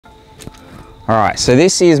All right, so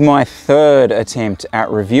this is my third attempt at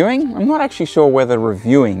reviewing. I'm not actually sure whether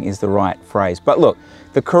reviewing is the right phrase, but look,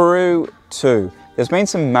 the Karoo 2. There's been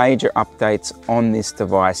some major updates on this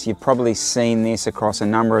device. You've probably seen this across a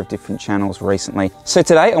number of different channels recently. So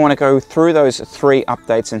today I want to go through those 3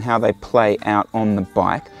 updates and how they play out on the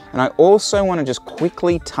bike. And I also want to just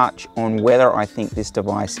quickly touch on whether I think this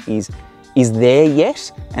device is there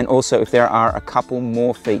yet, and also if there are a couple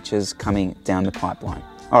more features coming down the pipeline.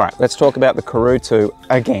 All right, let's talk about the Karoo 2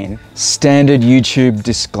 again. Standard YouTube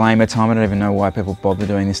disclaimer time. I don't even know why people bother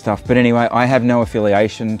doing this stuff. But anyway, I have no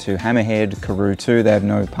affiliation to Hammerhead, Karoo 2. They have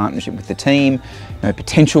no partnership with the team, no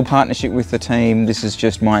potential partnership with the team. This is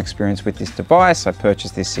just my experience with this device. I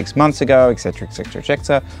purchased this 6 months ago, etc., etc.,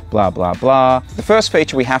 etc., blah, blah, blah. The first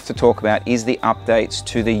feature we have to talk about is the updates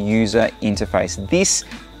to the user interface. This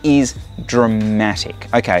is dramatic.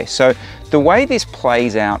 Okay, so the way this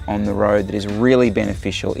plays out on the road that is really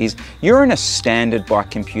beneficial is you're in a standard bike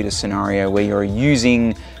computer scenario where you're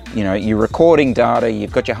using, you're recording data,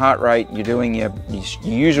 you've got your heart rate, you're doing your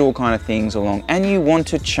usual kind of things along, and you want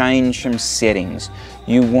to change some settings.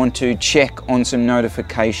 You want to check on some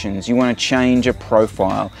notifications. You want to change a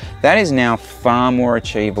profile. That is now far more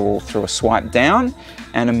achievable through a swipe down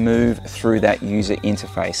and a move through that user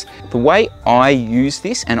interface. The way I use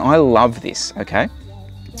this, and I love this, okay,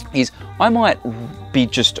 is I might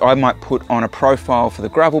put on a profile for the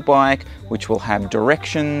gravel bike, which will have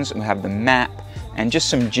directions, will have the map, and just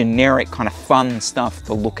some generic kind of fun stuff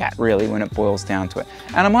to look at really when it boils down to it.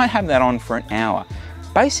 And I might have that on for an hour.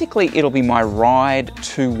 Basically, it'll be my ride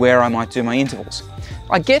to where I might do my intervals.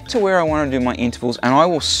 I get to where I want to do my intervals and I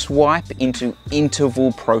will swipe into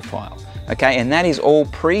interval profile. Okay, and that is all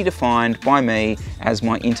predefined by me as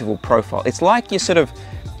my interval profile. It's like you're sort of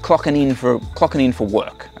clocking in for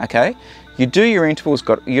work, okay? You do your intervals,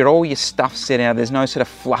 got all your stuff set out. There's no sort of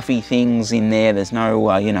fluffy things in there. There's no,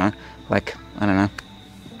 like, I don't know,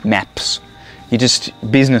 maps. You're just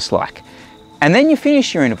business-like. And then you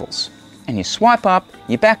finish your intervals and you swipe up,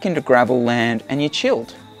 you're back into gravel land and you're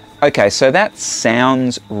chilled. Okay, so that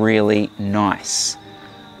sounds really nice.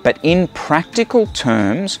 But in practical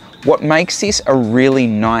terms, what makes this a really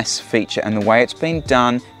nice feature and the way it's been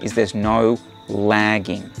done is there's no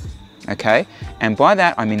lagging, okay? And by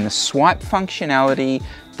that, I mean the swipe functionality,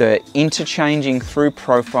 the interchanging through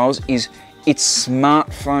profiles it's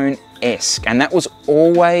smartphone-esque. And that was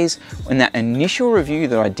always, in that initial review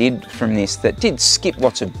that I did from this, that did skip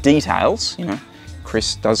lots of details,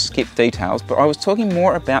 Chris does skip details, but I was talking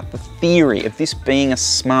more about the theory of this being a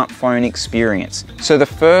smartphone experience. So the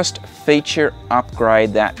first feature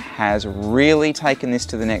upgrade that has really taken this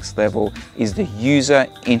to the next level is the user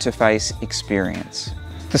interface experience.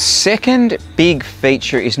 The second big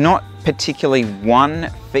feature is not particularly one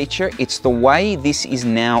feature, it's the way this is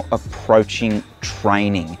now approaching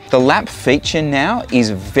training. The lap feature now is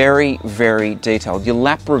very, very detailed. Your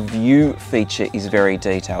lap review feature is very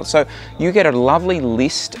detailed. So you get a lovely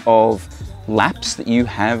list of laps that you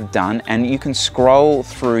have done and you can scroll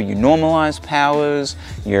through your normalized powers,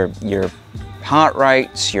 your heart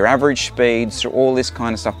rates, your average speeds, all this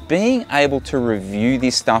kind of stuff. Being able to review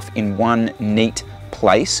this stuff in one neat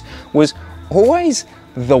place was always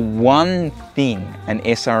the one thing an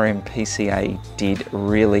SRM PCA did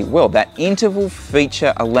really well. That interval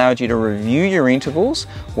feature allowed you to review your intervals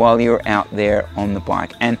while you're out there on the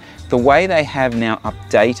bike. And the way they have now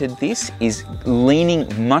updated this is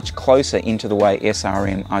leaning much closer into the way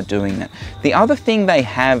SRM are doing that. The other thing they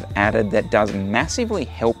have added that does massively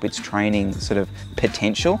help its training sort of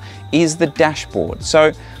potential is the dashboard.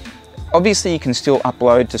 So obviously you can still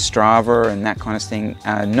upload to Strava and that kind of thing.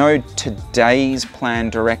 No today's plan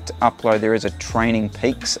direct upload, there is a Training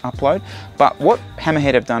Peaks upload, but what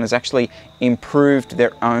Hammerhead have done is actually improved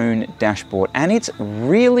their own dashboard, and it's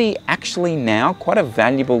really actually now quite a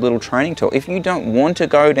valuable little training tool. If you don't want to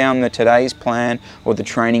go down the today's plan or the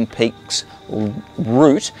Training Peaks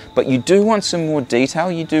route, but you do want some more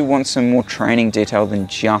detail, you do want some more training detail than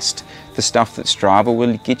just the stuff that Strava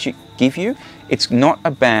will give you, it's not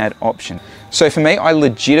a bad option. So for me, I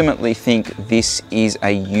legitimately think this is a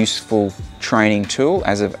useful training tool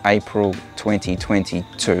as of April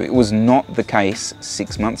 2022. It was not the case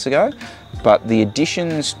 6 months ago, but the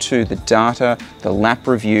additions to the data, the lap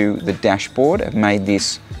review, the dashboard have made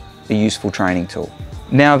this a useful training tool.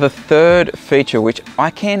 Now the third feature, which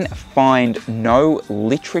I can find no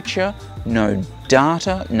literature, no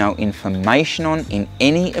data, no information on in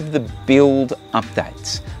any of the build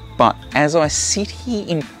updates, but as I sit here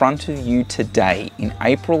in front of you today in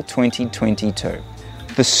April 2022,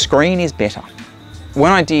 the screen is better.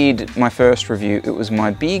 When I did my first review, it was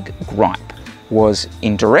my big gripe was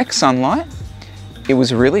in direct sunlight, it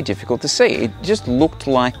was really difficult to see. It just looked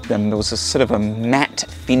like there was a sort of a matte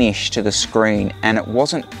finish to the screen, and it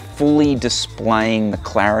wasn't fully displaying the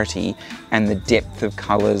clarity and the depth of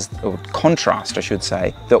colors, or contrast I should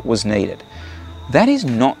say, that was needed. That is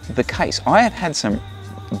not the case. I have had some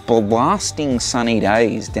blasting sunny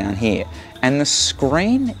days down here, and the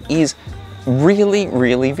screen is really,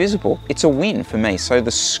 really visible. It's a win for me. So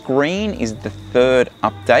the screen is the third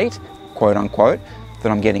update, quote unquote,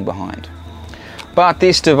 that I'm getting behind. But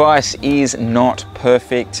this device is not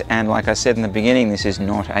perfect, and like I said in the beginning, this is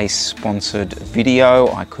not a sponsored video.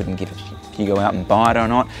 I couldn't give it if you go out and buy it or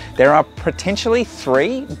not. There are potentially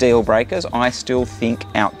 3 deal breakers I still think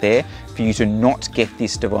out there for you to not get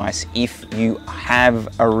this device if you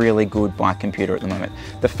have a really good bike computer at the moment.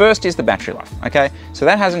 The first is the battery life, okay? So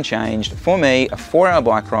that hasn't changed. For me, a 4-hour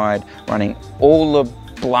bike ride running all the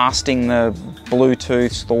blasting the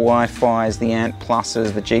Bluetooths, the Wi-Fi's, the Ant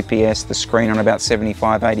Pluses, the GPS, the screen on about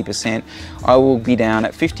 75–80%, I will be down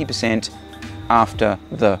at 50% after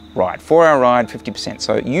the ride. 4-hour ride, 50%.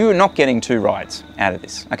 So you're not getting 2 rides out of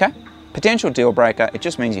this, okay? Potential deal breaker, it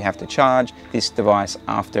just means you have to charge this device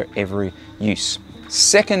after every use.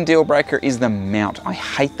 Second deal breaker is the mount. I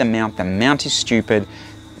hate the mount. The mount is stupid.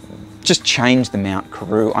 Just change the mount,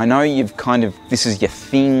 Karoo. I know you've kind of, this is your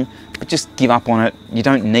thing, but just give up on it. You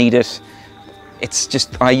don't need it. It's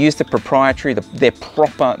just, I use the proprietary, their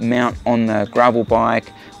proper mount on the gravel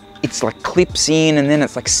bike. It's like clips in and then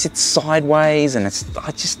it's like sits sideways, and it's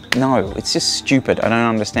just stupid. I don't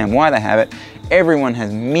understand why they have it. Everyone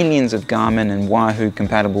has millions of Garmin and Wahoo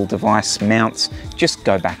compatible device mounts. Just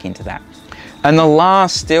go back into that. And the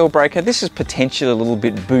last deal breaker, this is potentially a little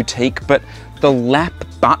bit boutique, but the lap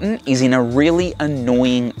button is in a really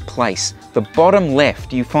annoying place. The bottom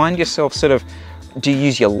left, you find yourself sort of, do you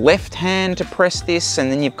use your left hand to press this,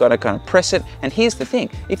 and then you've got to kind of press it? And here's the thing,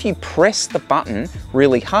 if you press the button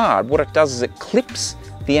really hard, what it does is it clips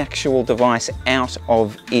the actual device out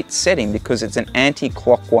of its setting, because it's an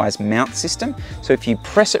anti-clockwise mount system. So if you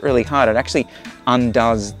press it really hard, it actually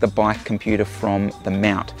undoes the bike computer from the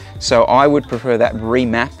mount. So I would prefer that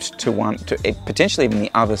remapped to potentially even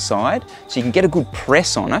the other side, so you can get a good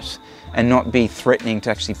press on it and not be threatening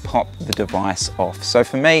to actually pop the device off. So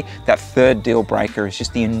for me, that third deal breaker is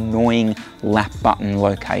just the annoying lap button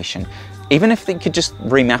location. Even if they could just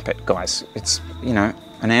remap it, guys. It's, you know,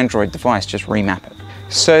 an Android device, just remap it.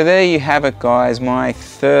 So there you have it, guys, my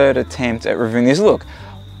third attempt at reviewing this. Look,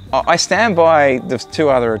 I stand by the 2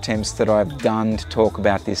 other attempts that I've done to talk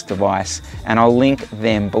about this device, and I'll link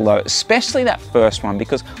them below, especially that first one,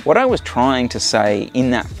 because what I was trying to say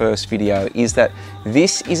in that first video is that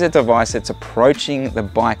this is a device that's approaching the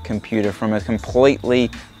bike computer from a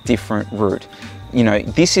completely different route. You know,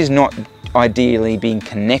 this is not ideally being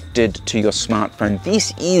connected to your smartphone.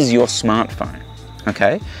 This is your smartphone.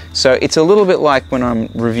 Okay, so it's a little bit like when I'm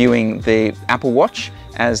reviewing the Apple Watch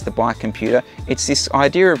as the bike computer. It's this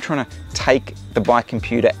idea of trying to take the bike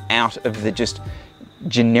computer out of the just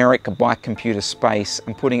generic bike computer space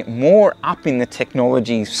and putting it more up in the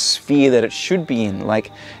technology sphere that it should be in,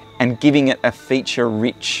 like, and giving it a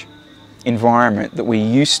feature-rich environment that we're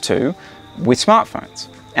used to with smartphones.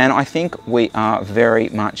 And I think we are very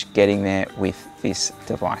much getting there with this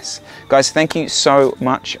device. Guys, thank you so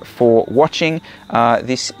much for watching.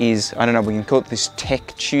 This is, I don't know, we can call it this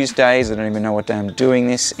Tech Tuesdays. I don't even know what day I'm doing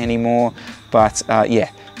this anymore, but yeah.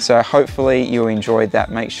 So hopefully you enjoyed that.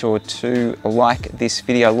 Make sure to like this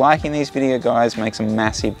video. Liking these videos, guys, makes a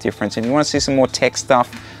massive difference. If you want to see some more tech stuff,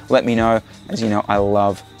 let me know. As you know, I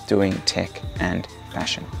love doing tech and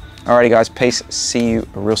fashion. Alrighty guys, peace. See you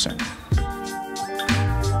real soon.